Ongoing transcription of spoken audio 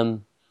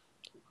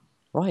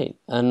Right,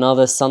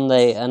 another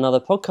Sunday,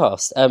 another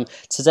podcast.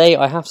 Today,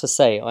 I have to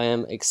say, I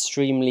am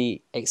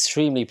extremely,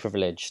 extremely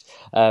privileged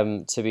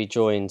to be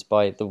joined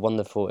by the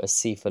wonderful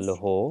Asifa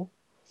Lahore.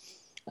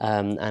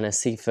 And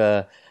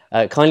Asifa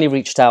kindly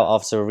reached out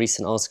after a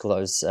recent article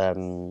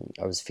that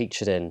I was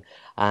featured in,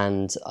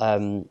 and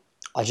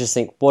I just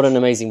think what an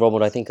amazing role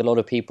model. I think a lot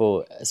of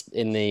people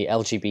in the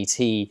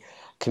LGBT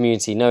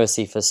community know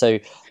Asifa. So,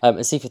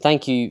 Asifa,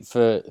 thank you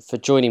for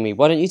joining me.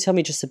 Why don't you tell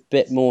me just a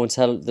bit more and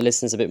tell the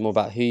listeners a bit more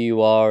about who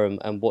you are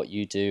and what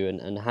you do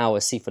and how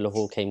Asifa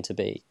Lahore came to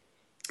be?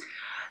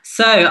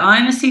 So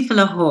I'm Asifa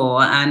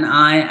Lahore, and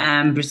I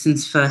am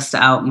Britain's first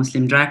out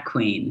Muslim drag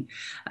queen.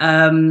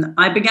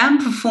 I began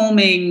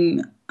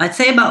performing, I'd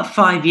say, about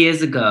 5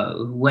 years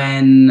ago,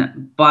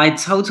 when by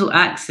total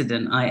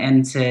accident I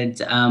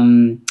entered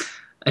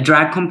a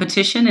drag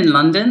competition in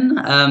London.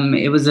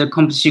 It was a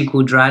competition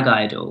called Drag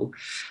Idol,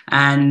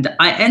 and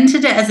I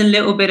entered it as a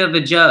little bit of a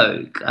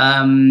joke.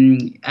 As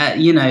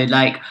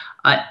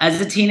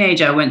a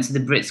teenager, I went to the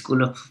Brit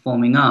School of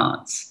Performing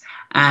Arts,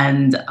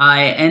 and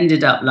I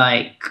ended up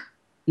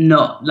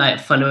not like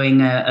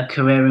following a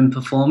career in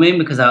performing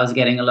because I was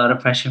getting a lot of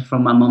pressure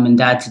from my mom and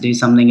dad to do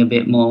something a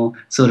bit more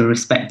sort of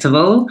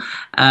respectable.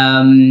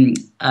 Um,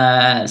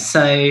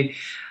 so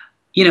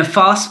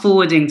fast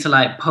forwarding to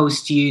like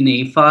post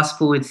uni, fast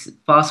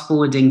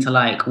forwarding to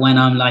like when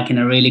I'm like in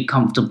a really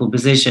comfortable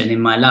position in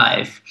my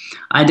life,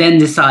 I then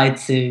decide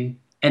to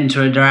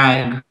enter a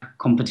drag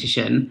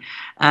competition.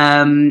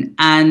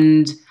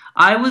 And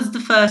I was the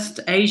first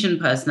Asian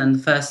person and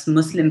the first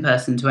Muslim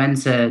person to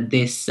enter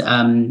this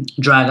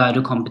drag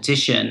idol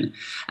competition.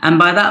 And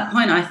by that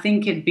point, I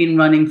think it'd been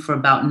running for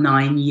about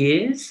 9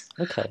 years.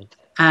 Okay.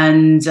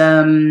 And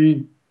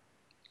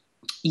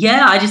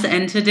yeah, I just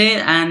entered it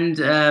and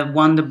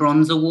won the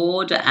bronze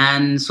award,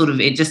 and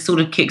it just sort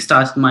of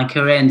kickstarted my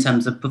career in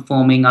terms of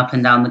performing up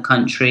and down the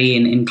country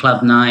in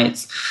club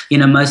nights,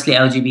 mostly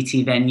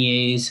LGBT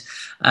venues.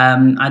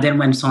 I then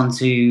went on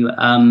to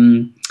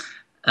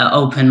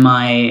open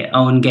my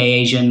own gay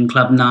Asian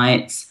club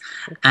nights,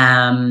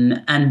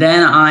 and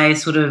then I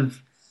sort of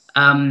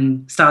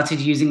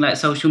started using like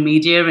social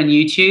media and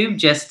YouTube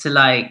just to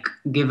like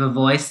give a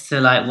voice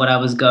to like what I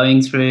was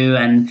going through,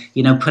 and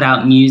put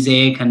out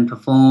music and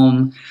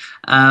perform.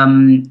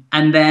 And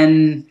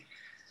then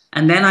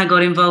I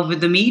got involved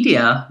with the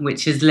media,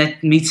 which has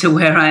led me to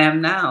where I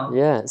am now.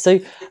 Yeah. So,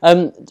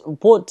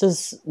 what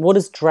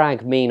does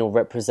drag mean or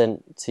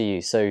represent to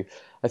you? So,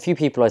 a few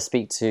people I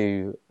speak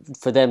to,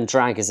 for them,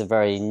 drag is a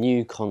very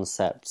new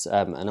concept,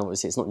 and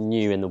obviously it's not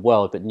new in the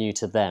world, but new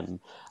to them.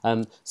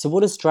 So,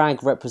 what does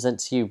drag represent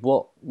to you?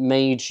 What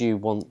made you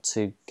want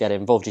to get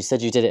involved? You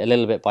said you did it a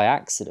little bit by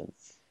accident.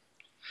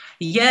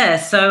 Yeah,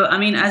 so I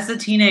mean, as a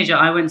teenager,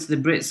 I went to the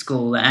Brit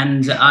school,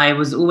 and I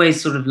was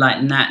always sort of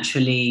like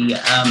naturally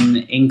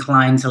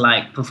inclined to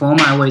like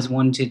perform. I always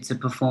wanted to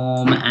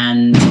perform,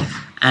 and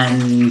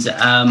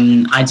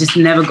I just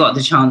never got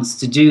the chance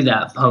to do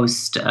that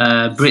post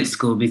Brit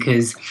school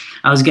because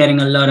I was getting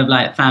a lot of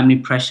like family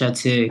pressure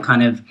to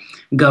kind of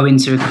go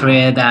into a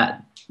career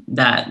that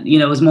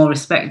was more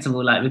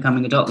respectable, like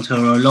becoming a doctor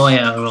or a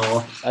lawyer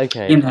or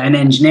Okay. an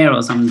engineer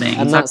or something.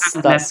 And So I that's kind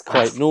of that's left that.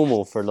 quite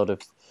normal for a lot of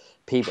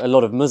people, a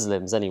lot of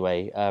Muslims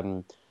anyway,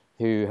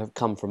 who have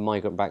come from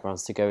migrant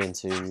backgrounds to go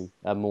into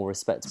a more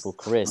respectable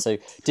career. So,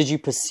 did you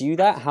pursue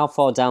that? How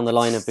far down the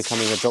line of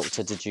becoming a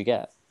doctor did you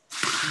get?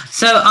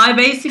 So I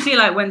basically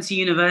like went to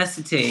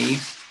university,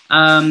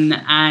 and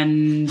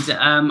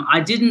I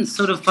didn't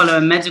sort of follow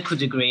a medical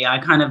degree. I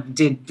kind of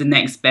did the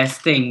next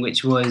best thing,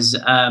 which was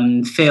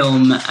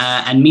film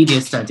and media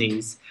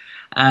studies.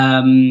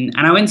 And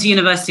I went to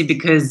university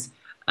because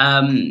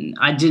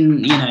I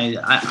didn't,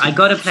 I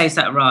got a place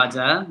at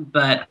RADA,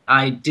 but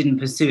I didn't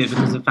pursue it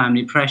because of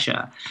family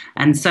pressure.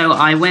 And so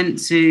I went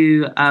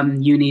to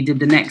uni, did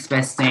the next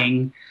best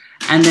thing.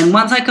 And then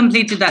once I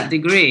completed that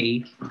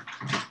degree,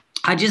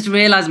 I just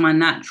realized my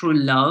natural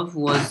love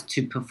was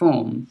to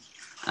perform.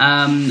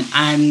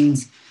 And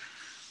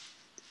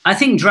I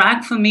think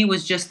drag for me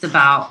was just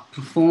about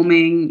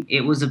performing,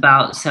 it was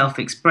about self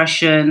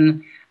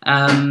expression.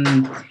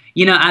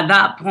 At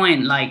that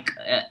point,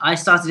 I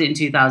started it in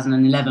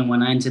 2011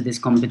 when I entered this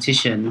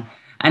competition.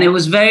 And it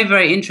was very,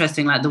 very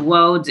interesting. Like, the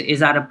world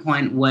is at a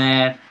point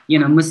where,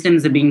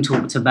 Muslims are being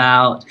talked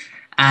about.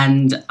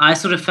 And I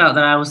sort of felt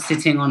that I was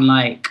sitting on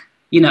a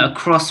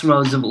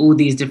crossroads of all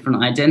these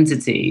different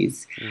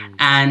identities. Mm.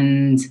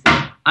 And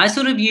I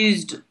sort of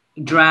used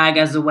drag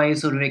as a way of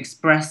sort of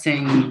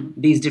expressing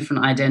these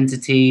different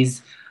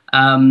identities,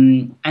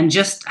 and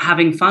just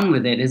having fun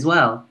with it as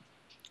well.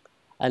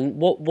 And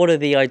what are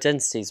the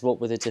identities? What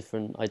were the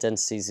different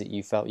identities that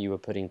you felt you were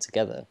putting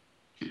together?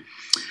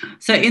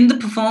 So in the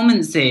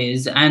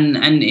performances and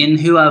in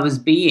who I was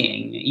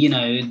being,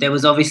 there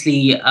was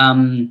obviously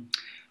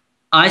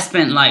I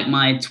spent like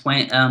my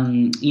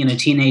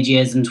teenage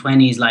years and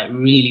 20s like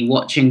really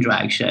watching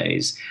drag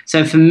shows.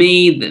 So for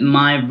me,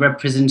 my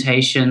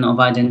representation of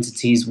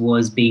identities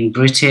was being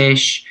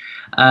British,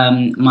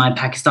 my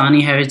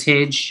Pakistani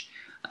heritage,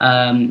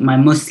 my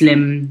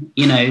Muslim,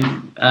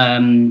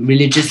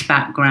 religious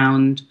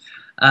background,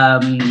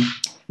 um,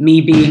 me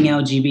being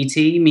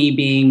LGBT, me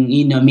being,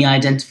 me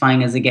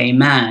identifying as a gay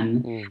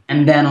man. Mm.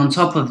 And then on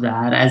top of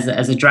that,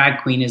 as a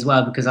drag queen as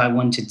well, because I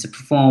wanted to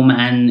perform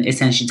and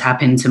essentially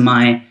tap into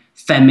my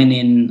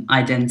feminine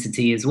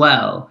identity as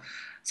well.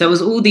 So it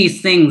was all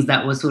these things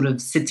that were sort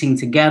of sitting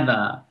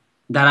together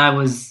that I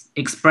was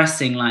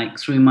expressing like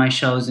through my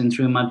shows and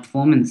through my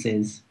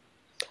performances.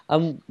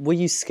 Were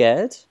you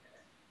scared?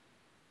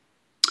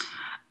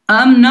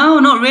 No,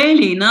 not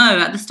really. No,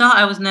 at the start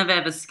I was never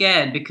ever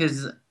scared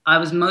because I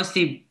was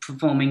mostly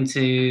performing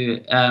to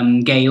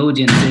gay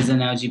audiences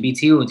and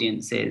LGBT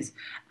audiences,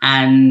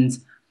 and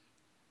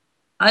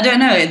I don't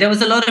know. There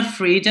was a lot of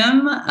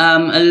freedom.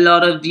 A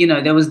lot of,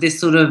 there was this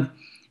sort of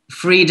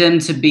freedom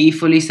to be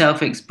fully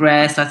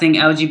self-expressed. I think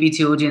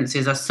LGBT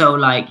audiences are so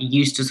like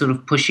used to sort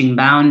of pushing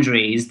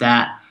boundaries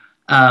that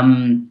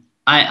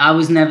I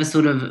was never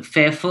sort of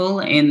fearful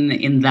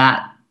in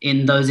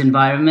those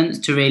environments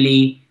to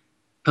really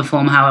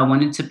perform how I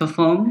wanted to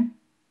perform.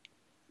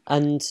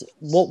 And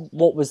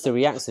what was the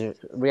reaction?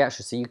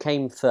 So you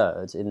came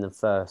third in the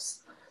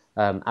first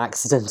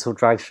accidental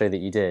drag show that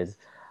you did,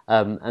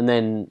 and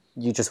then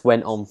you just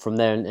went on from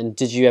there. And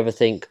did you ever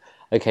think,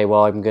 okay,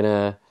 well, I'm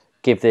gonna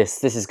give this.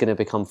 This is gonna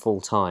become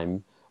full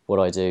time. What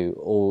I do,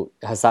 or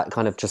has that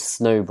kind of just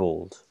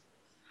snowballed?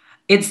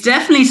 It's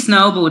definitely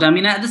snowballed. I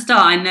mean, at the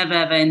start, I never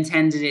ever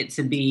intended it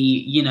to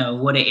be,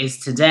 what it is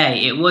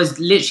today. It was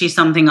literally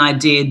something I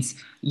did,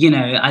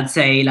 I'd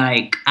say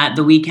like at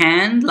the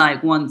weekend,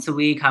 like once a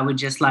week, I would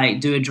just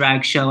like do a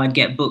drag show. I'd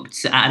get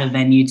booked at a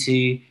venue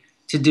to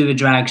do a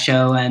drag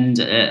show, and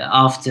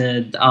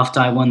after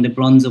I won the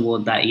bronze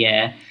award that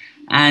year,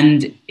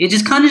 and it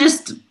just kind of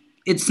just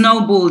it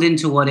snowballed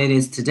into what it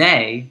is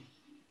today.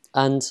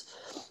 And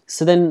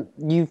so then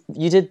you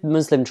did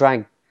Muslim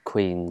Drag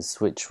Queens,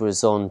 which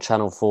was on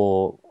Channel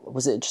 4.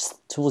 Was it just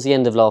towards the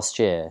end of last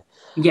year?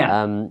 Yeah.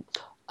 Um,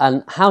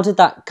 and how did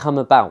that come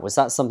about? Was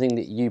that something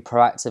that you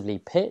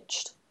proactively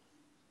pitched?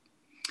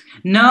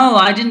 No,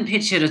 I didn't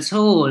pitch it at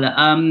all.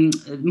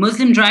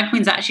 Muslim Drag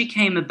Queens actually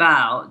came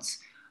about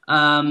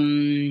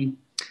um,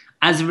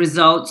 as a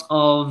result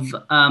of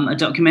a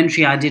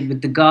documentary I did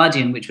with The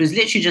Guardian, which was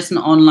literally just an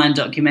online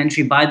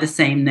documentary by the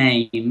same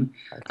name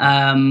Okay.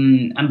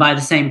 and by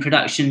the same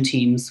production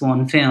team,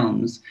 Swan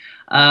Films.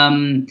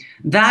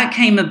 That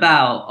came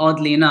about,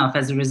 oddly enough,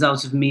 as a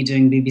result of me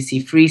doing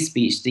BBC Free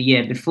Speech the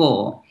year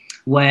before,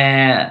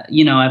 where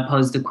I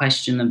posed a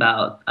question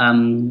about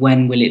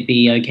when will it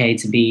be okay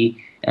to be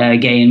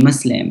gay and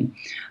Muslim.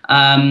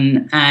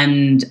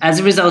 And as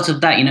a result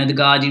of that, The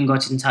Guardian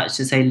got in touch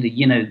to say,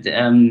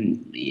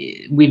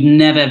 we've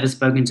never ever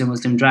spoken to a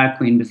Muslim drag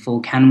queen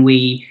before. Can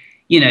we,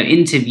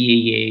 interview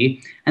you?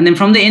 And then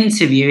from the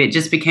interview, it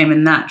just became a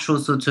natural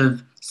sort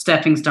of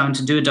stepping stone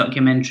to do a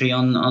documentary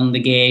on the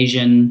gay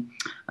Asian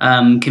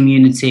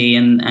community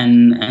and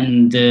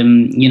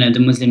the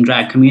Muslim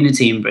drag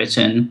community in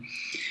Britain.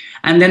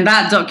 And then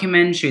that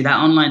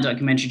online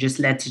documentary, just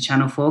led to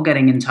Channel 4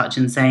 getting in touch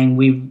and saying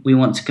we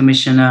want to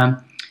commission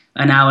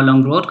an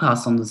hour-long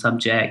broadcast on the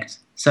subject.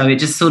 So it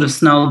just sort of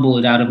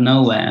snowballed out of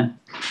nowhere.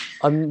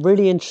 I'm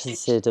really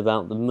interested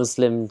about the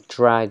Muslim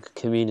drag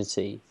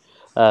community,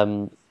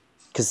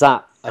 because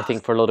that, I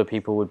think, for a lot of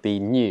people would be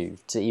new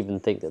to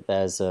even think that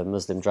there's a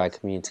Muslim drag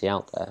community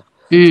out there.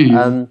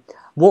 Mm.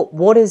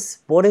 What is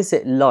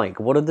it like?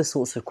 What are the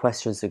sorts of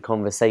questions and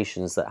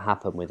conversations that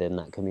happen within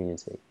that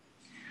community?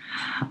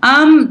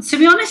 To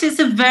be honest, it's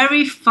a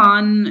very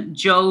fun,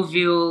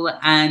 jovial,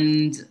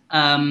 and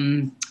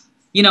on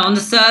the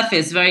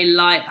surface, very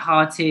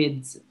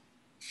light-hearted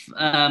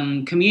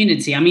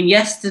community. I mean,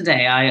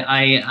 yesterday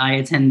I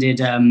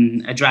attended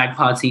a drag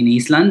party in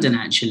East London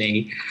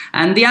actually,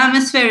 and the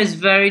atmosphere is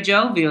very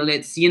jovial.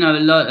 It's a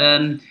lot.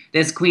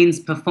 There's queens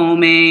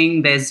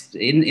performing. There's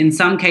in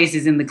some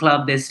cases in the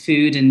club there's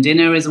food and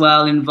dinner as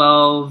well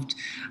involved.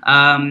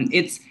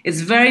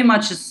 It's very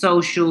much a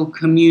social,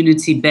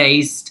 community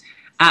based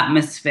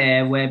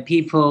atmosphere where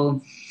people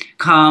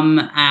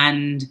come,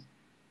 and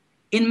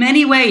in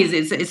many ways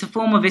it's a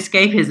form of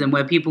escapism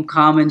where people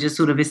come and just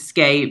sort of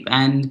escape,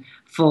 and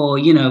for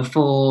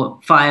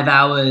 5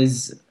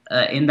 hours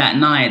in that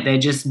night they're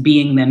just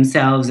being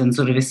themselves and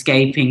sort of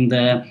escaping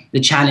the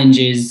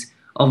challenges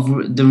of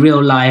the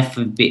real life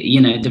of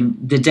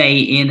the day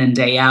in and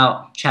day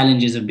out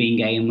challenges of being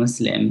gay and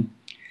Muslim.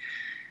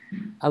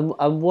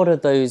 And what are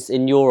those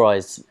in your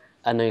eyes,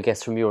 and I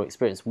guess from your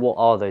experience, what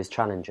are those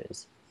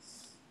challenges?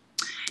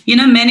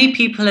 Many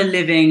people are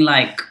living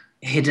like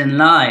hidden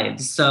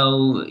lives.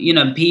 So,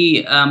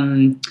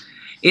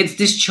 it's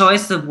this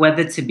choice of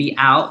whether to be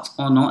out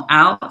or not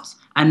out.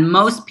 And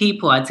most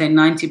people, I'd say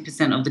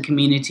 90% of the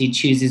community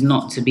chooses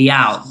not to be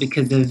out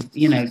because of,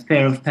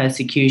 fear of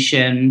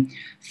persecution,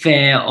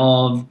 fear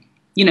of,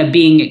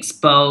 being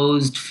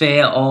exposed,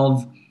 fear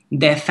of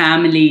their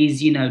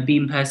families,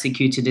 being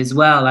persecuted as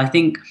well. I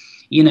think,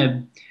 you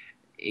know,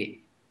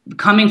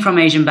 coming from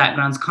Asian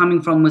backgrounds,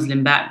 coming from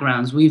Muslim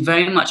backgrounds, we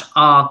very much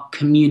are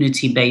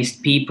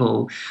community-based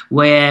people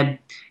where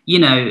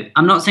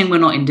I'm not saying we're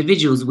not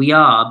individuals, we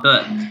are,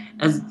 but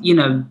as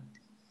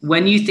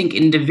when you think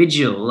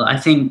individual, I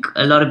think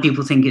a lot of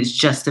people think it's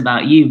just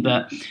about you,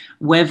 but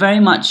we're very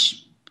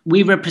much,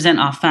 we represent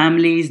our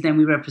families, then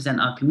we represent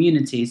our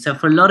community. So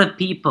for a lot of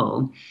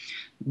people,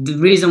 the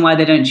reason why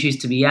they don't choose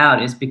to be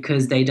out is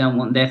because they don't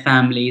want their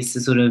families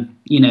to sort of,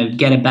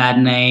 get a bad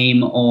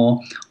name,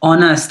 or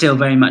honor still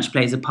very much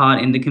plays a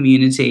part in the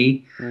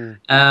community. Mm.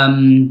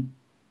 Um,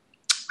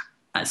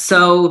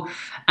 so,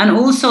 and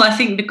also I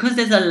think because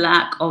there's a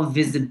lack of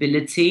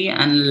visibility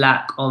and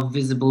lack of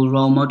visible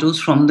role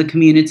models from the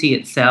community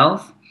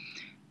itself,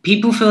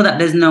 people feel that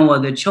there's no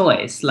other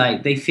choice.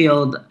 Like they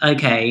feel,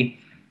 okay,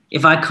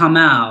 if I come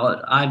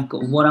out, I've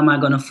got, what am I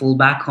going to fall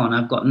back on?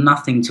 I've got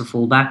nothing to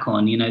fall back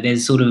on.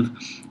 There's sort of,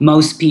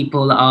 most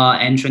people are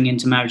entering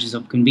into marriages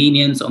of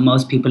convenience, or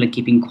most people are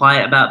keeping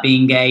quiet about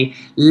being gay.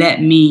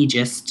 Let me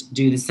just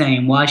do the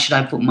same. Why should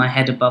I put my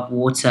head above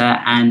water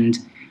and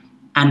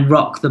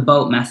rock the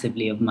boat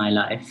massively of my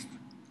life?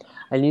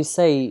 And you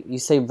say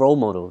role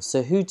models.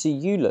 So who do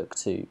you look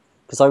to?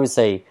 Because I would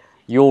say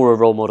you're a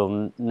role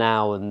model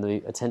now, and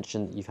the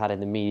attention that you've had in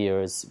the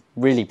media has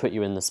really put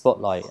you in the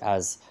spotlight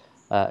as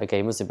a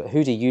gay Muslim. But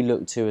who do you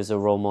look to as a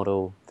role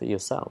model for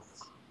yourself?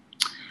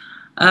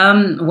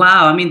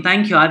 Wow. I mean,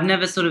 thank you. I've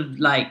never sort of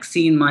like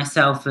seen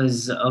myself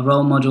as a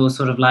role model,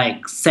 sort of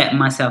like set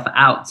myself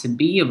out to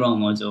be a role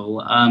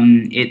model. I've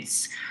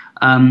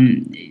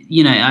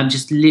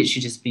just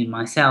literally just been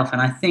myself.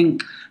 And I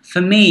think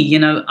for me,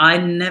 I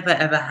never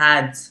ever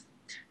had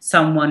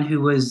someone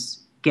who was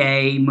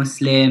gay,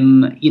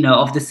 Muslim,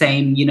 of the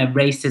same,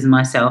 race as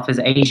myself, as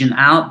Asian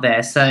out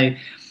there. So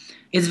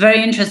it's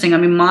very interesting. I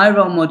mean, my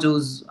role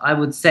models, I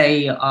would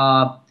say,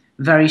 are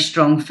very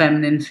strong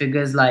feminine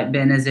figures like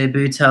Benazir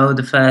Bhutto,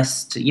 the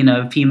first,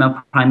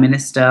 female prime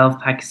minister of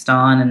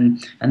Pakistan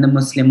and the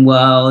Muslim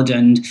world,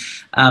 and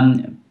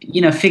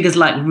figures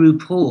like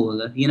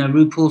RuPaul.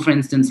 RuPaul, for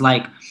instance,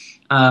 like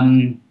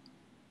um,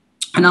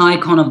 an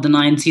icon of the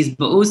 90s,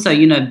 but also,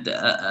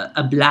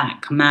 a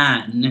black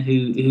man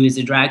who is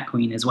a drag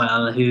queen as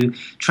well, who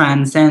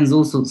transcends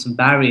all sorts of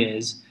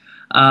barriers.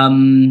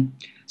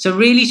 So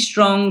really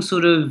strong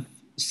sort of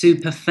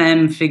super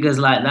femme figures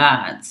like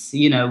that,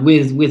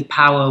 with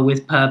power,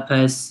 with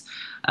purpose,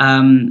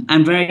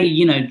 and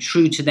very,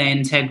 true to their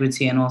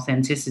integrity and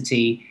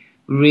authenticity.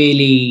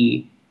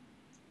 Really,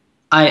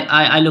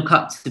 I look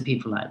up to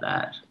people like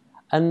that.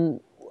 And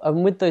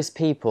and with those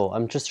people,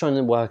 I'm just trying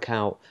to work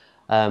out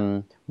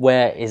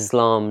where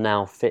Islam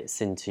now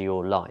fits into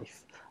your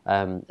life.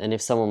 And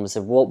if someone was,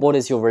 what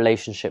is your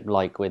relationship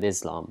like with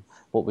Islam?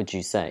 What would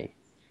you say?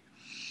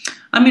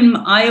 I mean,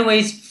 I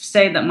always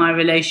say that my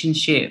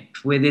relationship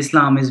with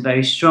Islam is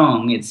very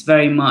strong. It's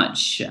very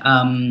much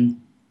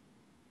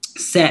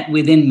set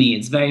within me.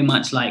 It's very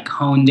much like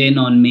honed in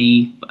on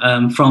me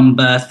from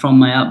birth, from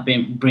my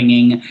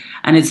upbringing,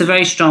 and it's a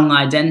very strong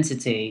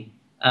identity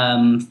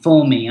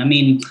for me. I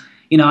mean,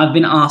 I've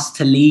been asked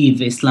to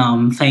leave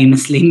Islam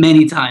famously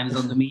many times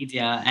on the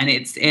media, and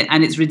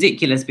it's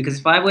ridiculous, because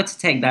if I were to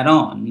take that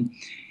on,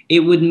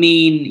 it would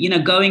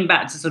mean, going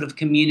back to sort of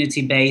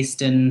community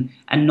based and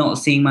not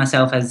seeing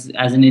myself as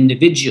an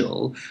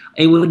individual.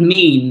 It would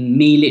mean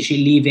me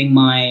literally leaving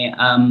my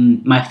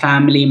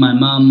family, my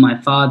mum, my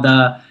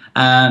father,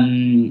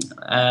 and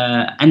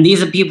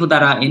these are people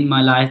that are in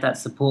my life, that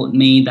support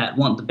me, that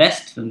want the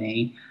best for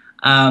me.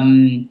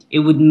 It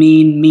would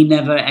mean me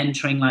never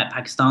entering like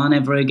Pakistan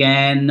ever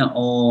again,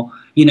 or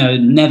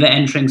never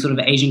entering sort of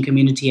Asian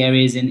community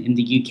areas in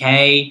the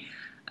UK.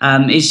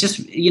 It's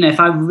just, if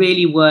I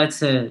really were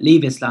to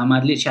leave Islam,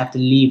 I'd literally have to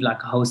leave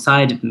like a whole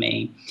side of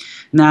me.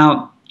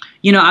 Now,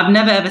 I've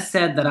never ever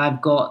said that I've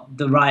got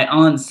the right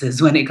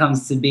answers when it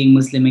comes to being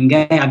Muslim and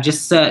gay. I've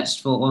just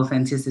searched for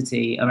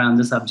authenticity around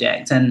the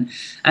subject. And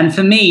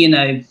for me,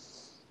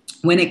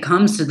 when it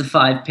comes to the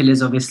five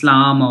pillars of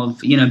Islam, of,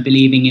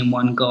 believing in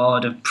one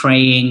God, of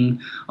praying,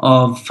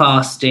 of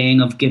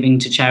fasting, of giving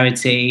to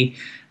charity,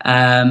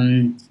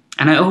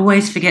 and I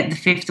always forget the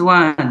fifth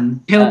one,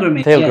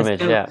 pilgrimage. Yes,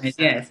 Pilgrimage, yeah. pilgrimage.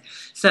 Yes.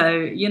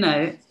 So,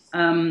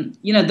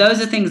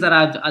 those are things that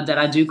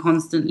I do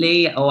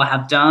constantly or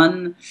have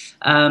done.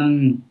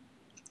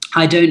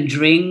 I don't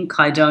drink.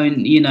 I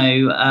don't,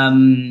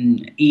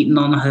 eat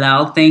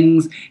non-halal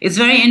things. It's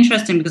very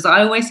interesting because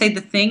I always say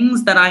the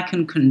things that I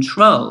can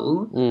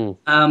control,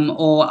 Mm.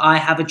 or I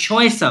have a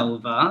choice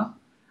over,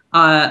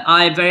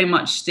 I very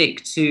much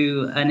stick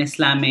to an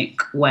Islamic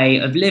way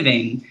of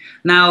living.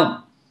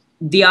 Now,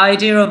 the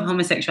idea of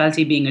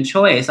homosexuality being a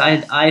choice,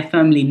 I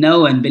firmly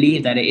know and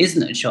believe that it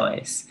isn't a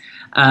choice.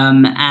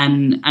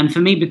 And for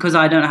me, because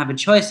I don't have a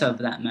choice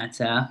over that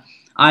matter,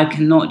 I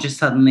cannot just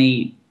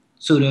suddenly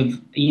sort of,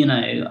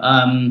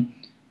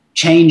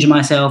 change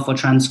myself or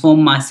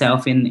transform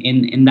myself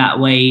in that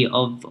way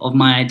of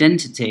my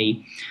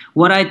identity.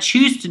 What I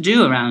choose to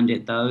do around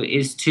it, though,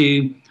 is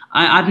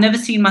I've never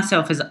seen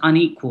myself as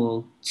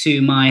unequal to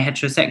my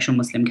heterosexual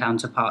Muslim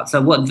counterparts.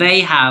 So what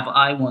they have,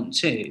 I want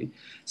too.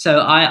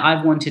 So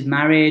I've wanted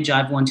marriage,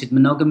 I've wanted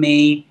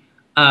monogamy,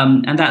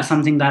 and that's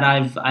something that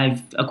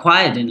I've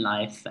acquired in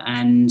life.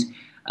 And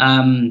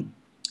Um,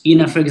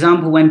 for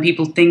example, when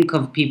people think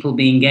of people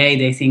being gay,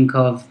 they think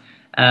of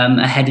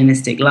a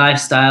hedonistic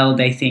lifestyle,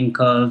 they think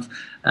of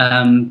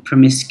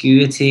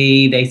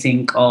promiscuity, they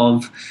think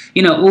of,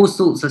 all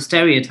sorts of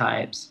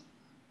stereotypes.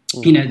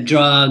 Mm.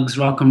 Drugs,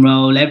 rock and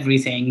roll,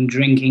 everything,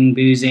 drinking,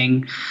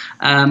 boozing.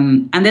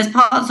 And there's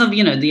parts of,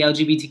 the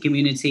LGBT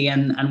community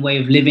and way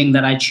of living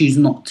that I choose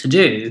not to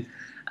do.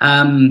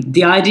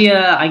 The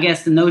idea, I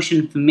guess, the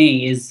notion for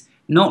me is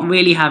not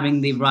really having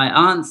the right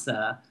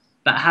answer,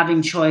 but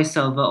having choice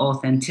over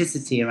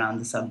authenticity around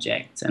the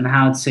subject and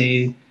how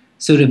to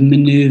sort of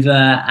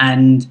maneuver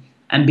and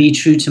be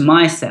true to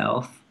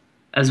myself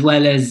as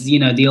well as,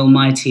 the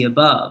Almighty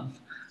above.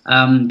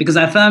 Because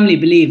I firmly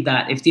believe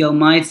that if the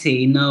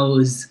Almighty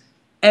knows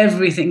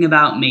everything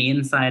about me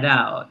inside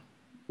out,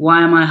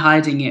 why am I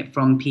hiding it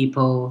from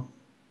people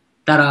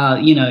that are,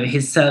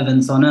 his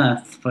servants on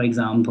earth, for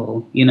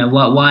example?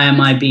 Why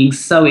am I being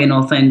so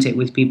inauthentic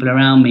with people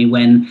around me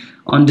when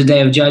on the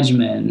day of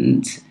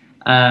judgment,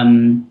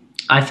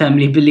 I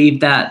firmly believe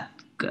that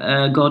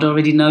God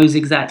already knows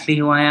exactly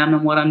who I am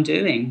and what I'm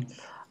doing.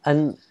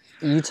 And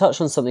you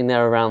touched on something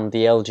there around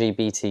the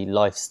LGBT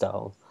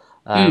lifestyle.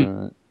 Mm.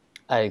 Um,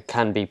 it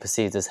can be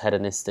perceived as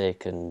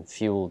hedonistic and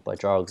fueled by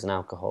drugs and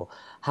alcohol.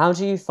 How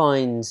do you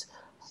find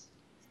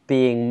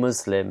being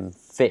Muslim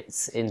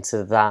fits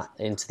into the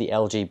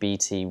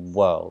LGBT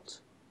world?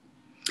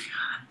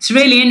 It's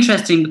really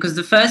interesting because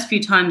the first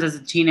few times as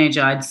a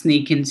teenager I'd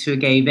sneak into a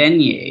gay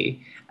venue.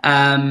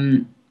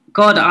 Um,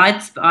 God,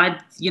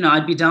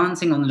 I'd be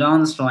dancing on the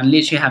dance floor and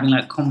literally having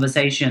like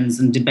conversations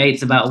and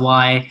debates about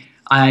why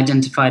I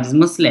identified as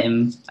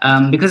Muslim.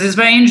 Because it's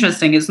very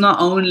interesting. It's not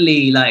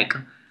only like,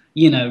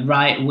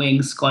 right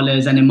wing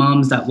scholars and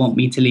imams that want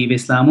me to leave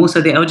Islam.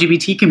 Also, the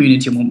LGBT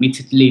community want me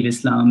to leave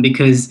Islam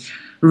because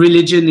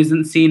religion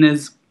isn't seen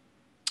as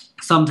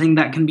something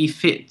that can be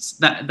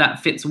that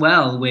fits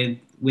well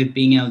with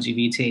being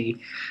LGBT.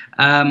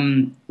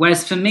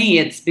 Whereas for me,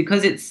 it's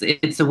because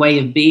it's a way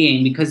of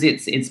being, because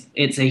it's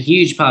a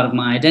huge part of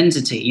my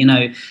identity.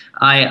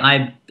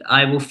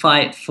 I will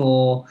fight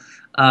for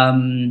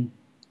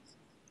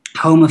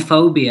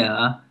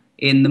homophobia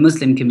in the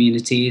Muslim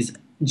communities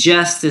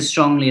just as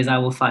strongly as I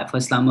will fight for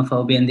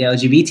Islamophobia in the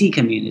LGBT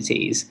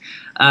communities.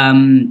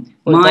 Well,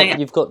 My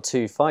you've got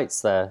two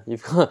fights there.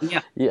 You've got,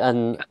 Yeah.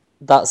 and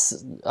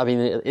that's. I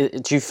mean,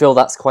 do you feel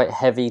that's quite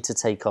heavy to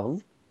take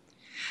on?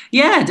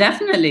 Yeah,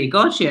 definitely.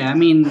 Gotcha. I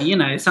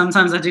mean,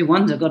 sometimes I do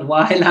wonder, God,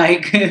 why,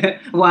 like,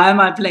 why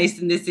am I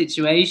placed in this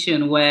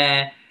situation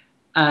where,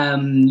 I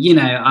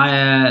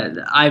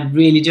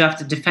really do have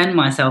to defend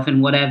myself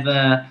in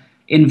whatever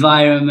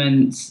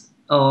environment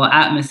or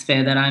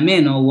atmosphere that I'm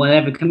in, or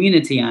whatever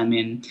community I'm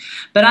in.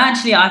 But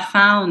actually, I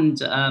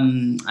found,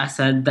 I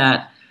said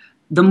that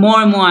the more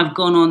and more I've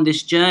gone on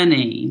this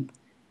journey,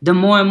 the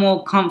more and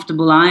more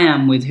comfortable I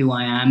am with who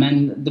I am,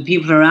 and the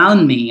people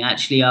around me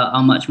actually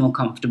are much more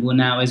comfortable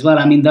now as well.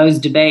 I mean, those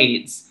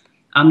debates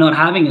I'm not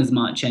having as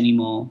much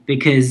anymore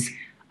because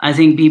I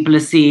think people are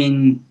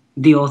seeing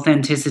the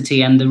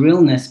authenticity and the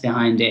realness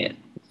behind it.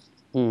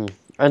 Mm.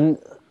 And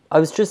I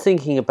was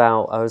thinking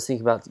about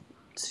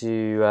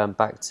to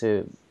back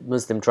to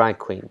Muslim drag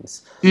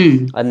queens,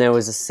 Mm, and there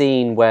was a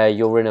scene where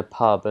you're in a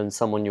pub and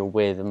someone you're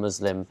with, a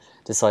Muslim,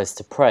 decides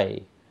to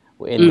pray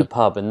in mm, the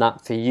pub, and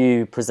that for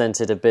you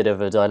presented a bit of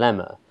a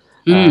dilemma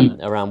mm.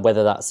 around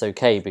whether that's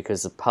okay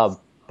because a pub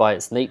by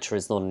its nature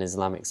is not an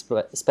Islamic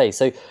space.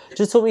 So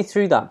just talk me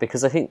through that,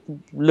 because I think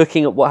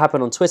looking at what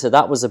happened on Twitter,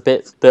 that was a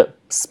bit that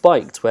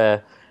spiked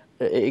where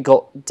it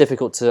got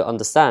difficult to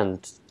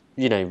understand.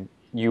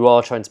 You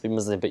are trying to be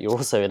Muslim, but you're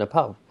also in a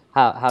pub.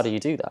 How do you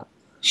do that?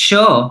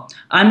 Sure.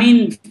 I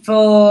mean,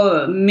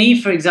 for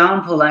me, for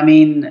example, I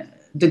mean,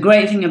 the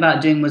great thing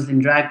about doing Muslim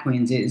drag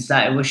queens is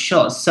that it was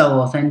shot so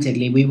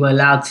authentically. We were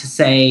allowed to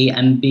say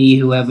and be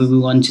whoever we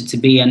wanted to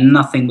be, and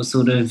nothing was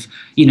sort of,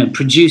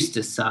 produced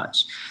as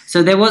such.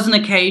 So there was an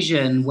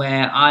occasion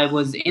where I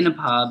was in a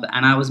pub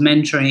and I was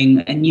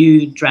mentoring a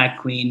new drag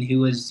queen who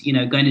was,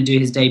 going to do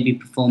his debut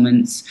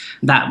performance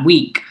that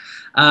week.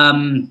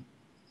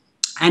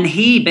 And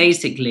he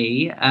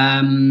basically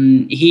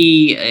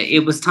he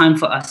it was time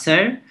for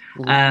Asr,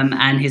 Mhm.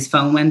 and his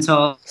phone went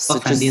off So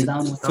and the just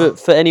azan went for off.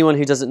 for anyone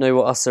who doesn't know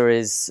what Usr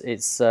is,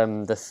 it's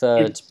the It-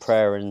 third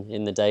prayer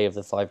in the day of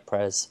the five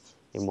prayers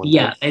in one day.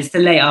 yeah, it's the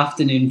late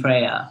afternoon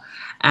prayer,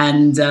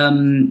 and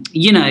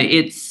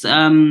it's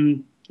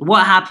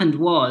what happened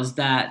was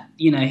that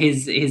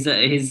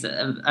his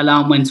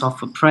alarm went off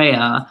for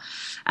prayer,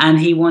 and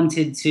he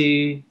wanted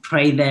to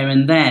pray there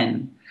and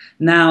then.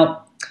 Now,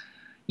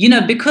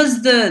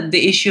 because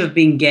the issue of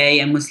being gay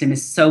and Muslim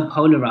is so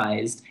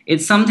polarized,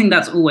 it's something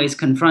that's always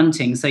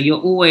confronting. So you're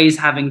always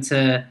having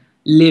to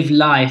live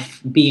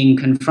life being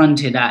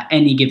confronted at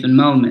any given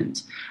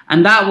moment.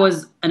 And that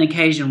was an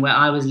occasion where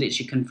I was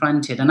literally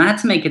confronted and I had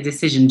to make a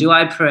decision. Do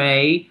I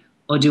pray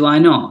or do I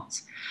not?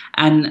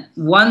 And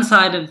one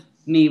side of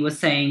me was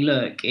saying,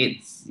 look,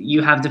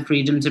 you have the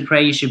freedom to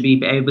pray. You should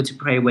be able to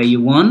pray where you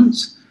want.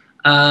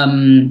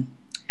 Um,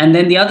 and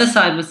then the other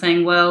side was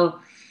saying, well,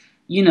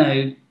 you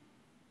know,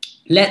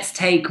 let's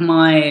take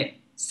my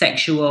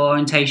sexual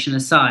orientation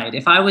aside.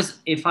 If I was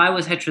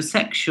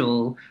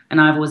heterosexual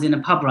and I was in a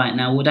pub right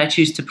now, would I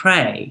choose to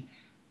pray?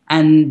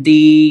 And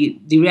the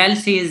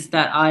reality is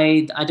that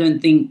I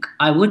don't think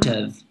I would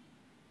have.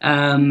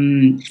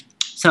 Um,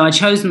 so I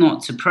chose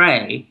not to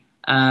pray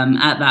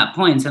at that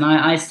point. And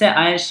I said,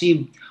 I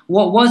actually,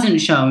 what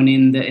wasn't shown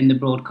in the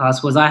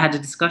broadcast was I had a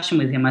discussion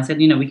with him. I said,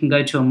 we can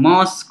go to a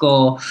mosque,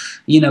 or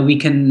we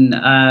can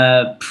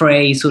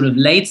pray sort of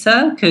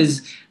later,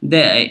 because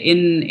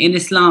in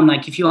Islam,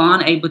 like if you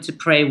aren't able to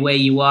pray where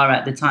you are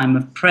at the time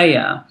of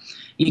prayer,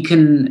 you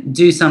can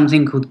do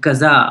something called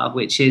qaza,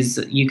 which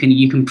is you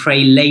can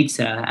pray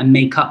later and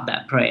make up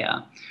that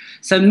prayer.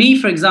 So me,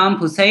 for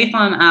example, say if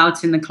I'm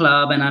out in the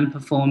club and I'm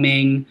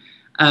performing,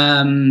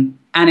 and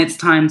it's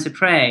time to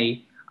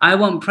pray, I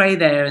won't pray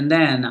there and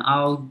then.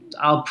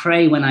 I'll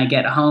pray when I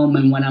get home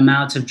and when I'm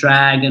out of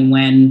drag, and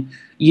when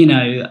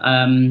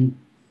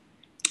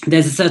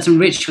there's a certain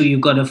ritual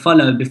you've got to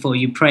follow before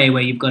you pray,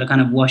 where you've got to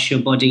kind of wash your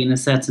body in a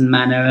certain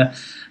manner.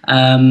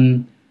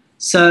 Um,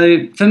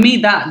 so for me,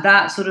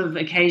 that sort of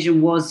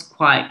occasion was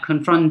quite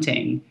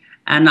confronting,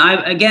 and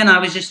I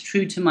was just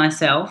true to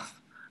myself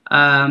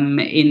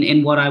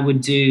in what I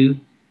would do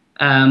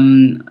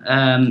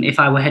if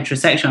I were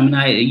heterosexual. I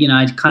mean,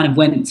 I kind of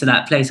went to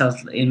that place I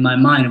was in my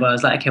mind where I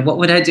was like, okay, what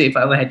would I do if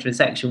I were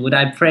heterosexual? Would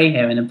I pray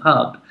here in a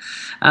pub?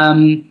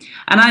 And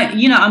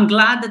I'm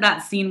glad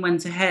that scene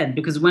went ahead,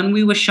 because when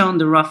we were shown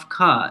the rough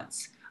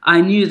cuts,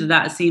 I knew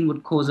that scene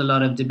would cause a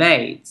lot of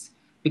debate,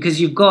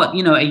 because you've got,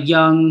 a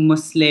young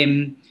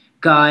Muslim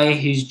guy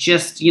who's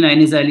just, in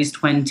his early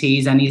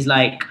 20s, and he's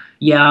like,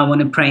 yeah, I want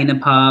to pray in a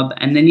pub.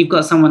 And then you've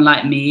got someone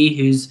like me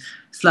who's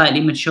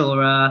slightly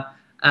maturer,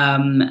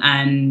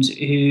 and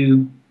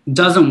who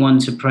doesn't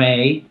want to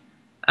pray.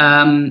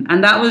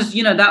 And that was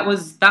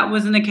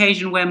an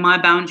occasion where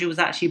my boundary was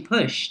actually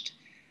pushed.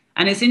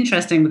 And it's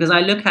interesting because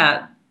I look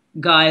at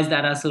guys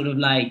that are sort of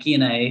like,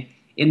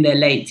 in their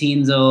late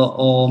teens,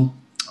 or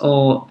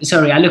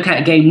sorry, I look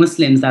at gay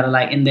Muslims that are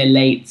like in their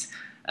late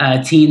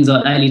teens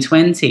or early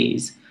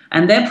 20s,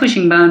 and they're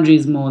pushing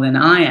boundaries more than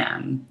I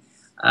am,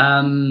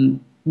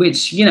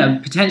 which,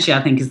 potentially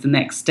I think is the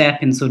next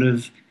step in sort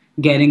of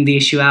getting the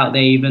issue out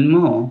there even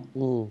more.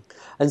 Mm.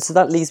 And so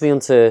that leads me on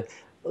to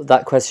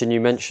that question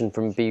you mentioned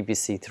from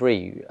BBC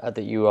Three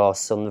that you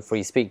asked on the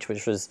free speech,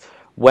 which was,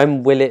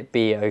 when will it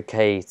be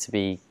okay to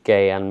be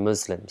gay and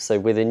Muslim? So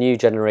with a new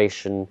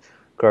generation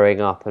growing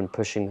up and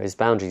pushing those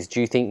boundaries, do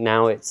you think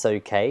now it's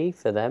okay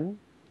for them?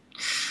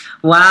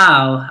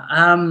 Wow,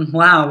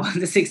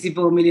 the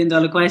 $64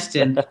 million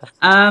question.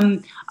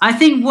 I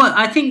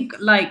think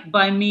like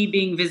by me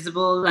being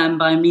visible, and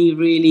by me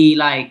really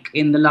like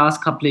in the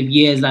last couple of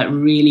years like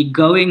really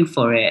going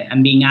for it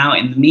and being out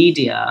in the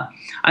media,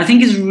 I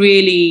think has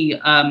really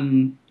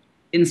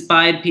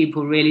inspired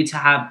people really to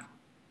have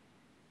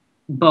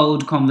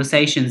bold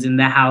conversations in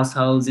their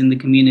households, in the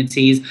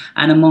communities,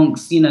 and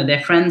amongst their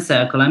friend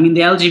circle. I mean,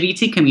 the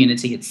LGBT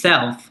community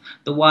itself,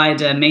 the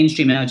wider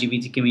mainstream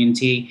LGBT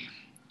community,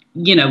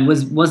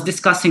 was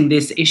discussing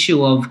this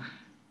issue of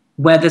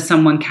whether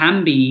someone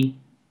can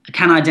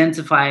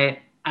identify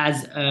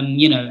as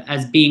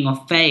as being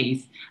of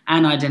faith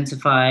and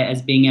identify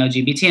as being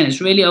LGBT, and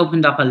it's really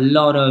opened up a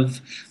lot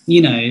of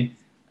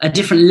a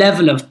different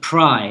level of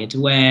pride,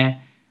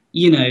 where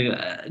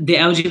the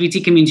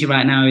LGBT community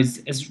right now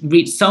has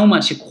reached so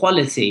much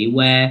equality,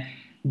 where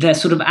the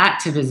sort of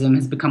activism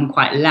has become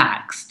quite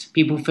laxed.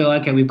 People feel,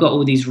 okay, we've got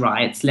all these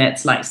rights,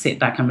 let's like sit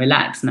back and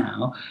relax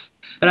now.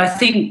 But I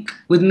think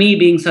with me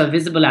being so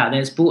visible out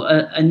there, it's brought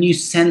a new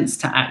sense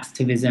to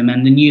activism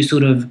and the new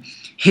sort of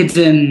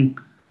hidden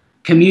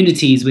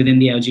communities within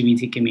the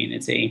LGBT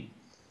community.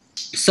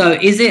 So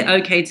is it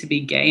okay to be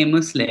gay and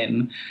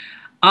Muslim?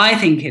 I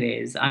think it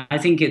is. I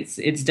think it's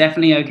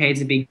definitely okay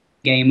to be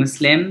gay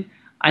Muslim.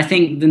 I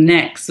think the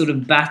next sort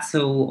of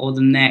battle or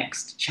the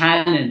next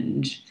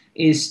challenge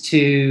is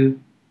to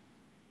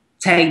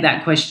take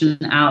that question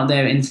out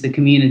there into the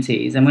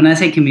communities. And when I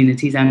say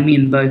communities, I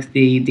mean both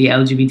the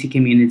LGBT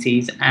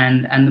communities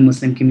and the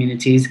Muslim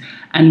communities,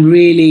 and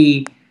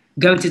really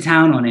go to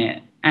town on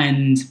it.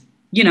 And,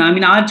 I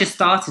mean, I've just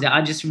started it.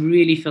 I just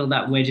really feel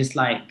that we're just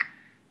like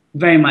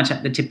very much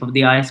at the tip of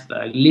the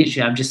iceberg.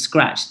 Literally, I've just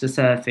scratched the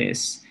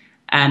surface.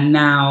 And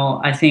now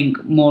I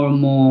think more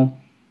and more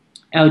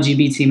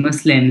LGBT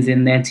Muslims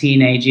in their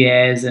teenage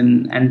years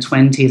and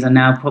 20s are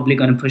now probably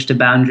going to push the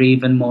boundary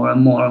even more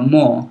and more and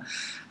more.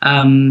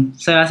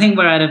 So I think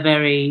we're at a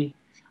very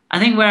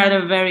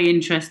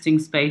interesting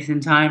space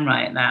in time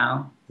right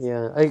now.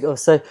 Yeah.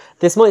 So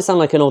this might sound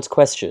like an odd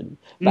question,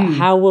 but Mm,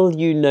 how will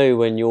you know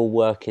when your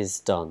work is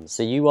done?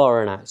 So you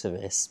are an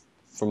activist,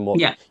 from what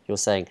yeah. you're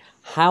saying.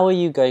 How are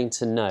you going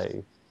to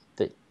know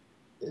that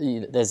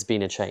there's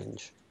been a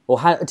change? Or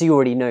how do you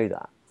already know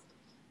that?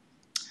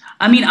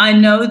 I mean, I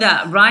know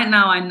that right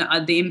now. I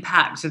know the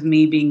impact of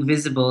me being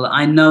visible.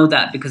 I know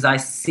that because I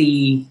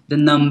see the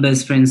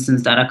numbers, for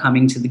instance, that are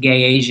coming to the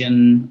gay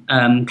Asian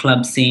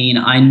club scene.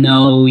 I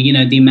know,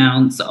 the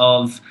amounts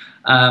of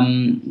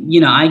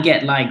I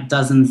get like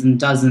dozens and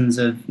dozens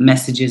of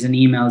messages and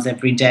emails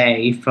every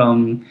day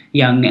from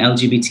young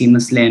LGBT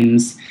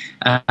Muslims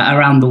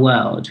around the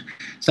world.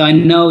 So I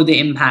know the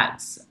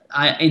impacts.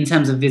 In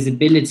terms of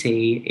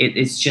visibility,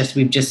 it's just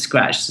we've just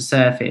scratched the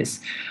surface.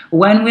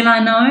 When will I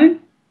know?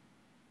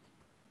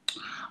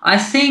 I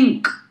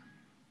think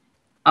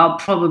I'll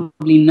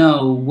probably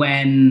know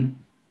when,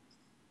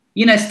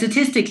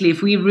 statistically,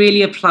 if we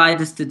really apply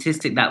the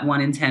statistic that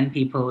 1 in 10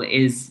 people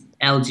is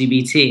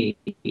LGBT,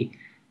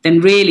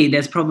 then really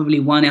there's probably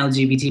one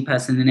LGBT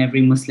person in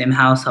every Muslim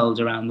household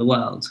around the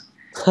world.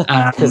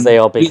 Because they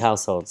are big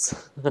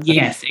households.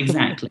 Yes,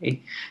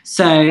 exactly.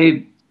 So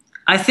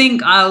I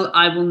think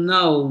I will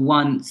know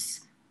once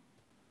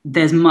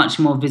there's much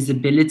more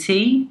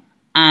visibility,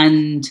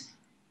 and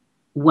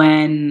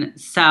when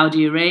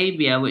Saudi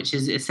Arabia, which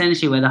is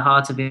essentially where the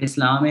heart of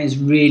Islam is,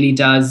 really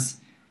does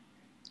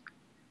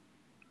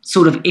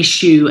sort of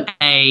issue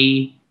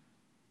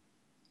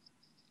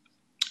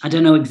I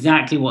don't know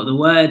exactly what the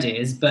word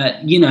is, but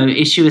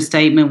issue a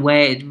statement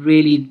where it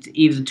really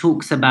either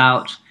talks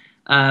about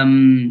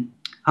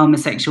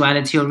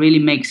homosexuality or really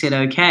makes it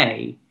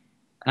okay.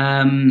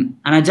 And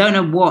I don't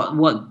know what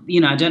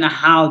I don't know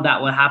how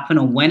that will happen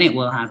or when it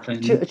will happen.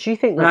 Do you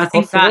think But that's I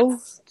think possible?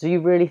 that's. Do you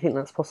really think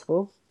that's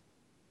possible?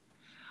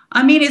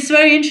 I mean, it's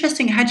very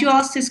interesting. Had you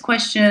asked this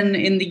question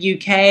in the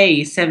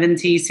UK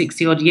 70,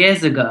 60 odd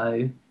years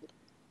ago,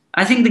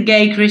 I think the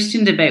gay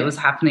Christian debate was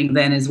happening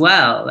then as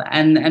well,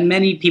 and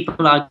many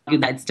people argue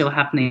that it's still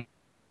happening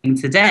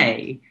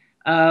today.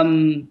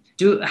 Hand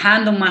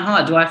on my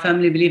heart, do I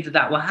firmly believe that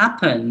that will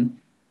happen?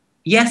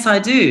 Yes, I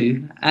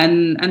do,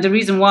 and the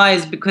reason why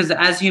is because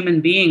as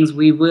human beings,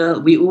 we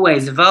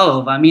always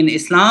evolve. I mean,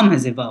 Islam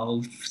has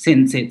evolved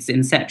since its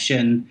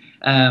inception,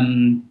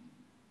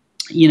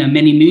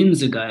 many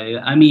moons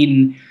ago. I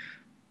mean,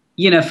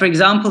 for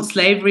example,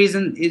 slavery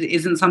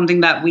isn't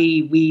something that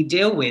we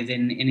deal with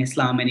in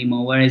Islam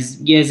anymore. Whereas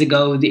years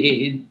ago,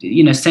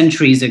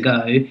 centuries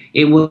ago,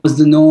 it was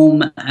the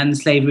norm, and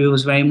slavery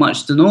was very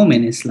much the norm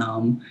in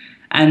Islam.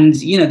 And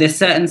there's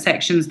certain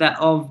sections that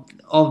of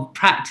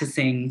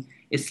practicing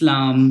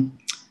Islam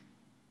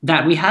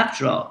that we have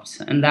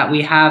dropped and that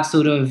we have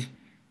sort of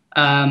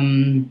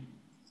um,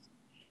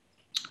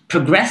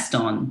 progressed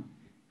on.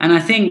 And I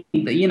think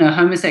that,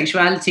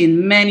 homosexuality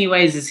in many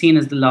ways is seen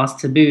as the last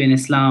taboo in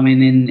Islam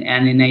and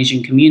in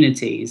Asian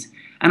communities.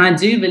 And I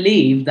do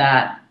believe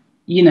that,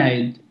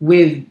 with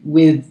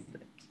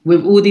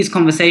all these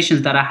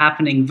conversations that are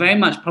happening very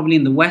much probably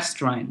in the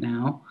West right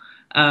now,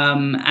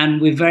 and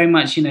we're very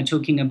much,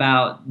 talking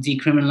about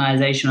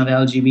decriminalization of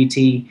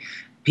LGBT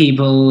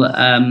people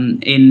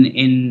in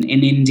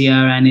India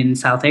and in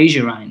South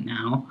Asia right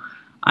now.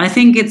 I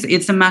think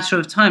it's a matter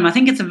of time. I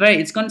think it's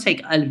going to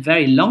take a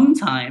very long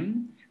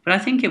time, but I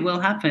think it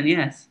will happen.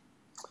 Yes.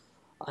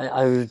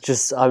 I'm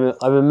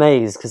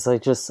amazed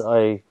because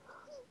I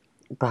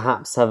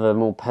perhaps have a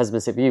more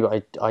pessimistic view,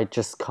 but I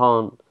just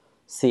can't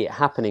see it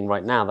happening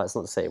right now. That's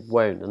not to say it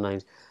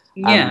won't.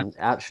 Yeah.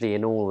 Actually,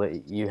 in all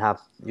that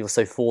you're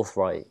so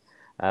forthright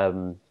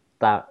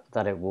that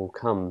it will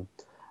come.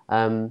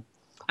 Um,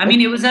 I I, mean,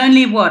 it was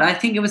only what I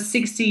think it was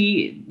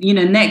 60.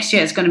 Next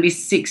year it's going to be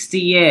 60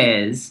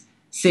 years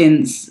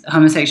since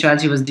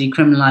homosexuality was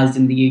decriminalized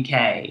in the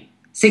UK.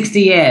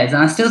 60 years,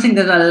 and I still think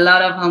there's a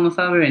lot of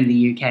homophobia in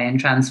the UK and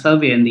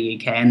transphobia in the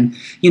UK, and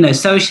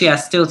socially, I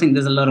still think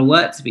there's a lot of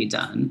work to be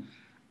done.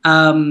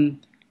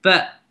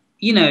 But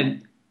you know,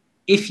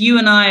 if you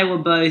and I were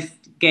both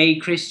gay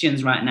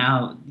Christians right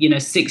now,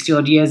 60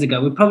 odd years ago,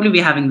 we'd probably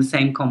be having the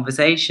same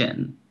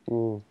conversation.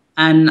 mm.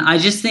 And I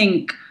just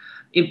think,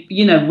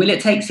 will it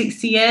take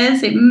 60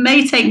 years? It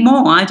may take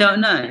more. I don't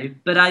know.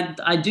 But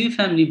I do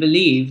firmly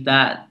believe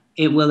that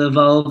it will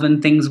evolve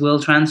and things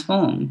will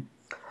transform.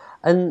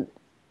 And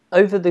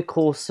over the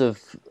course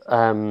of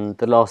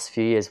the last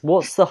few years,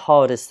 what's the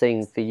hardest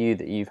thing for you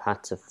that you've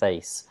had to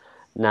face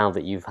now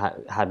that you've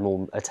had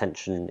more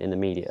attention in the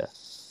media?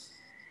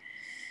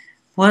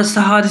 What's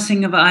the hardest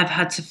thing that I've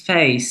had to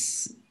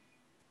face?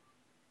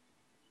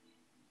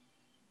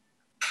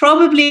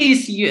 Probably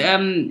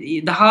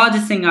the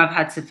hardest thing I've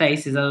had to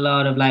face is a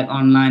lot of like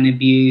online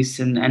abuse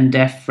and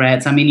death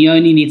threats. I mean, you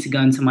only need to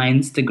go into my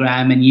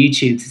Instagram and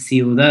YouTube to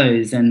see all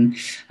those. And,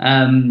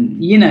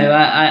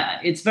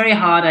 it's very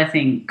hard, I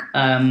think,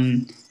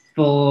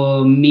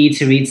 for me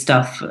to read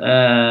stuff,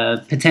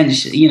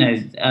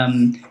 potentially,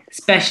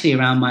 especially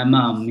around my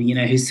mum,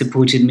 who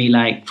supported me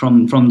like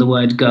from the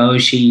word go.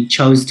 She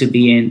chose to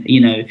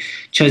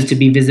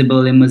be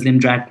visible in Muslim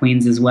drag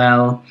queens as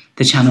well,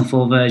 the Channel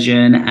 4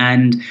 version.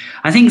 And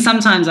I think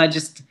sometimes I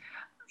just,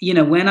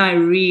 when I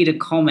read a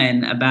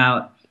comment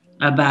about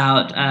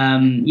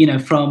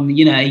from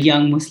a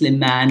young Muslim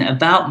man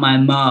about my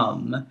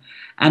mum,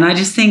 and I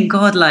just think,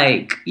 God,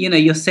 like,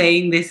 you're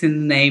saying this in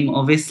the name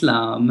of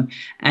Islam,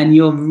 and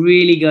you're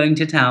really going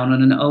to town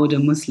on an older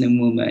Muslim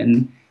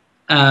woman,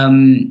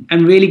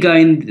 and really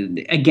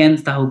going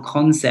against the whole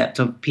concept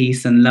of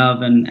peace and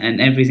love and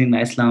everything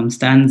that Islam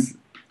stands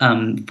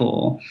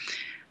for.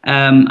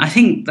 I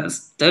think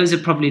those are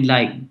probably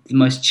like the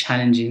most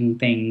challenging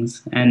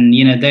things. And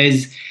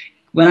those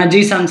when I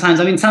do sometimes,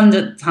 I mean,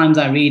 sometimes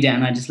I read it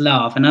and I just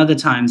laugh, and other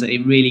times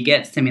it really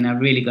gets to me, and I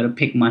really got to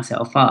pick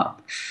myself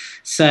up.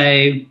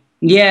 So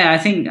yeah, I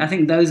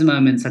think those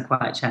moments are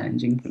quite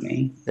challenging for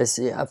me.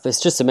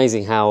 It's just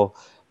amazing how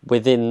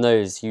within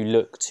those you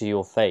look to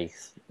your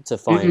faith to Mhm.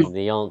 find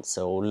the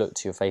answer, or look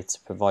to your faith to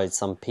provide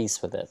some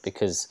peace with it.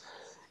 Because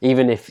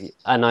even if,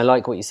 and I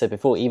like what you said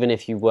before, even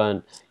if you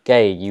weren't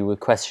gay, you were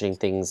questioning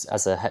things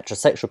as a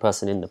heterosexual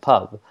person in the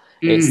pub.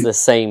 It's Mm, the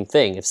same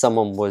thing. If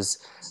someone was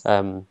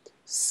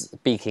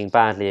speaking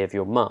badly of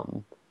your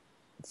mum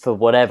for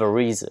whatever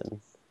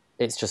reason,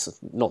 it's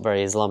just not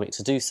very Islamic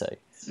to do so.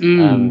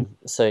 mm.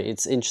 So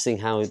it's interesting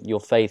how your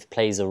faith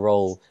plays a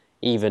role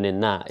even in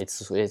that.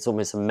 It's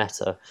almost a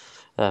meta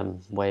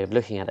way of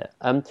looking at it.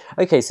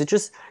 Okay, so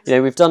just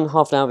we've done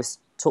half an hour. We've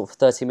talked for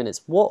 30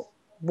 minutes. What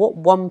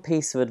one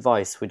piece of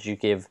advice would you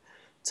give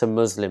to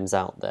Muslims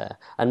out there?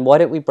 And why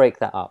don't we break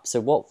that up? So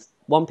what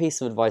one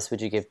piece of advice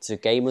would you give to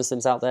gay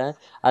Muslims out there,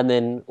 and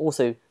then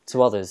also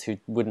to others who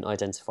wouldn't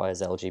identify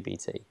as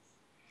LGBT?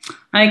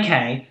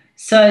 Okay,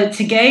 so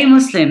to gay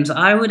Muslims,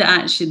 I would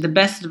actually, the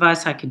best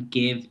advice I could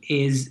give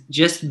is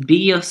just be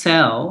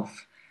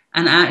yourself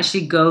and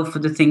actually go for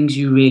the things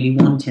you really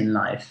want in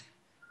life.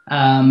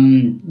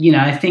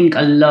 I think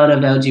a lot of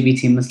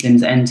LGBT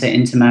Muslims enter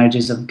into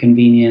marriages of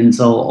convenience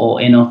or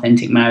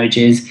inauthentic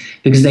marriages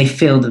because they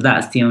feel that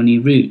that's the only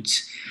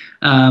route.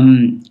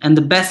 And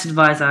the best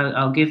advice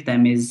I'll give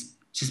them is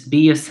just be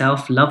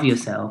yourself, love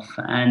yourself,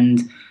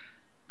 and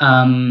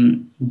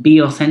be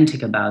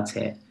authentic about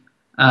it.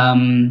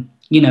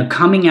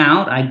 Coming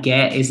out, I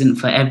get, isn't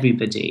for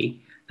everybody,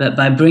 but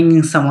by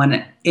bringing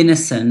someone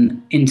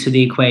innocent into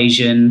the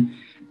equation,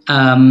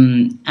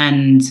 and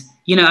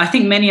I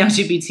think many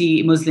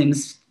LGBT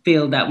Muslims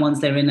feel that once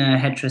they're in a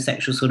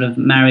heterosexual sort of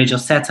marriage or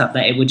setup,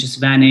 that it would just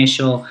vanish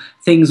or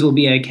things will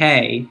be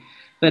okay.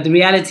 But the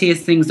reality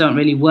is, things don't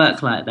really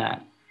work like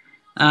that.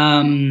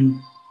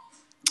 Um,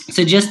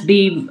 so just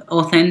be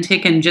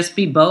authentic and just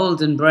be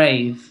bold and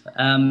brave.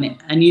 And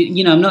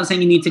I'm not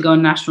saying you need to go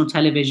on national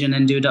television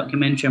and do a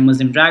documentary on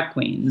Muslim drag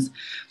queens,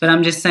 but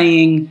I'm just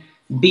saying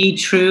be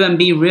true and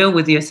be real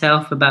with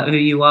yourself about who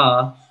you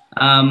are,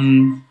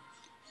 and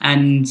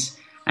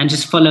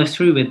just follow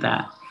through with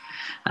that.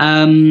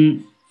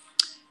 um,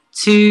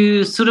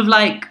 to sort of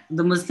like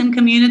the Muslim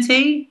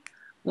community,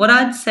 what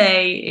I'd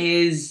say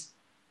is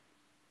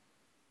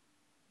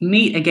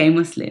meet a gay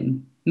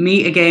Muslim,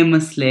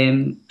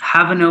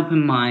 have an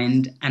open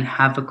mind, and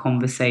have a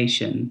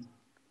conversation.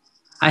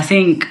 I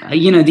think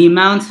the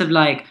amount of,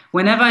 like,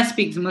 whenever I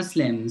speak to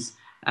Muslims,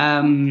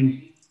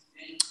 um,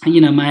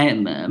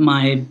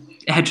 my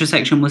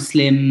heterosexual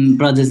Muslim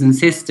brothers and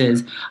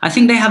sisters, I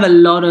think they have a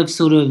lot of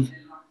sort of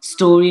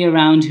story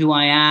around who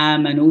I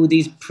am and all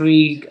these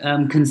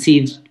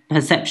preconceived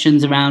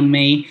perceptions around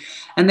me,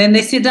 and then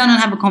they sit down and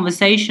have a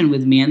conversation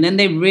with me, and then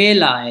they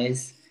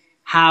realize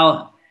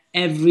how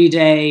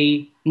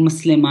everyday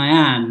Muslim I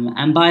am,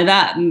 and by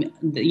that,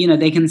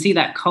 they can see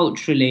that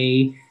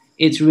culturally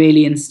it's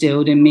really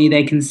instilled in me.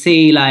 They can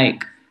see,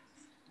 like,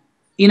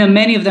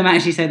 many of them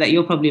actually say that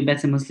you're probably a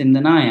better Muslim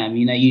than I am.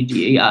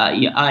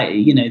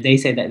 They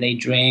say that they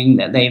drink,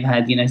 that they've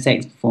had,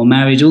 sex before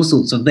marriage, all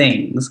sorts of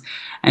things.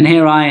 And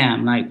here I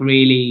am, like,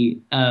 really,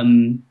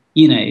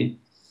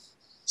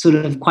 sort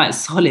of quite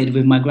solid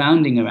with my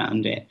grounding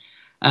around it.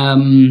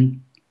 Um,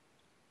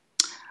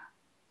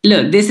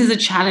 Look, this is a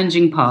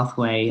challenging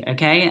pathway,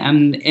 okay?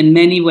 And in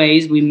many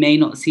ways, we may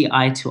not see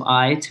eye to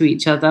eye to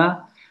each other,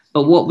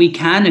 but what we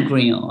can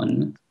agree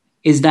on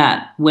is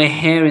that we're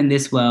here in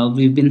this world.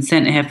 We've been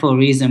sent here for a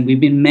reason. We've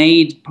been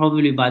made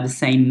probably by the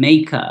same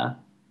maker,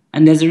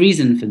 and there's a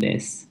reason for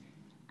this.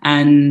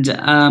 And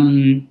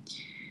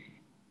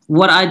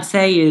what I'd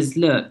say is,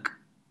 look,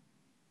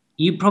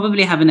 you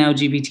probably have an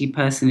LGBT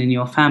person in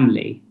your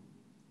family,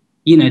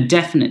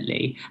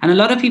 definitely. And a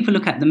lot of people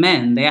look at the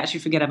men, they actually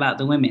forget about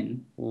the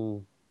women.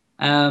 Mm,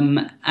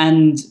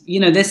 And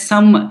there's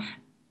some,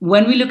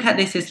 when we look at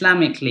this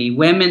Islamically,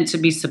 we're meant to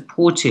be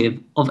supportive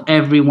of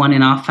everyone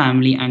in our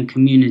family and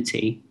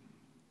community.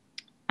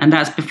 And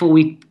that's before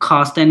we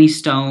cast any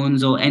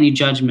stones or any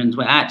judgments.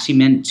 We're actually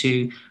meant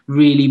to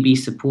really be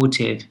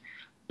supportive.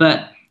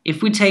 But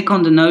if we take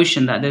on the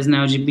notion that there's an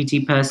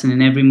LGBT person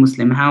in every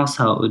Muslim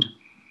household,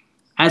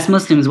 as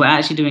Muslims, we're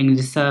actually doing a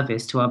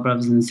disservice to our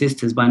brothers and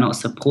sisters by not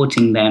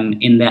supporting them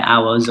in their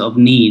hours of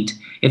need.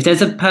 If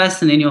there's a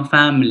person in your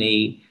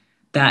family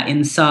that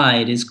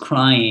inside is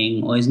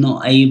crying or is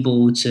not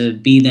able to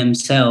be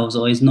themselves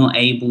or is not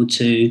able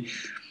to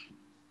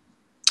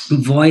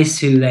voice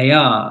who they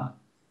are,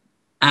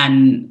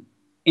 and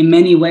in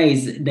many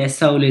ways their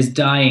soul is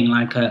dying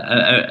like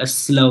a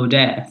slow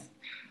death,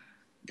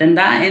 then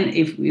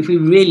if we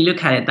really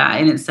look at it,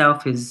 that in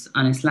itself is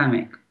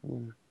un-Islamic.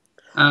 mm.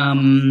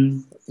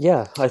 Um,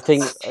 Yeah, I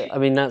think, I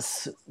mean,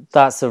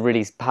 that's a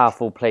really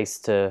powerful place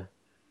to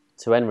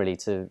end, really,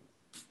 to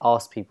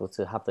ask people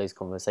to have those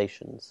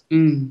conversations.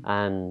 mm,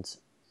 And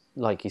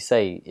like you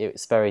say,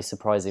 it's very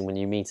surprising when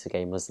you meet a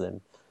gay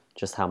Muslim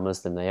just how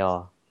Muslim they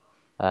are.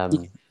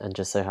 And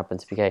just so happen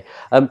to be gay.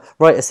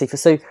 Right, Asifa,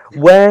 so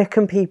where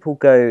can people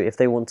go if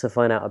they want to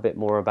find out a bit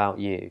more about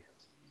you?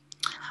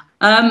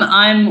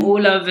 I'm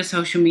all over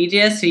social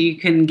media, so you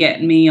can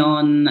get me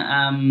on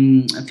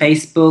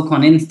Facebook,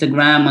 on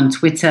Instagram, on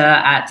Twitter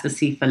at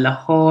Asifa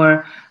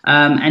Lahore,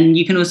 and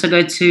you can also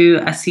go to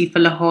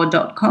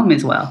asifalahore.com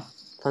as well.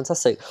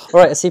 Fantastic.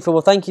 All right, Asifa,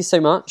 well, thank you so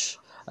much.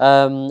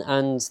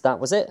 And that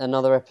was it.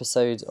 Another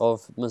episode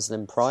of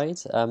Muslim Pride.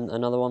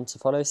 Another one to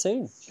follow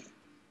soon.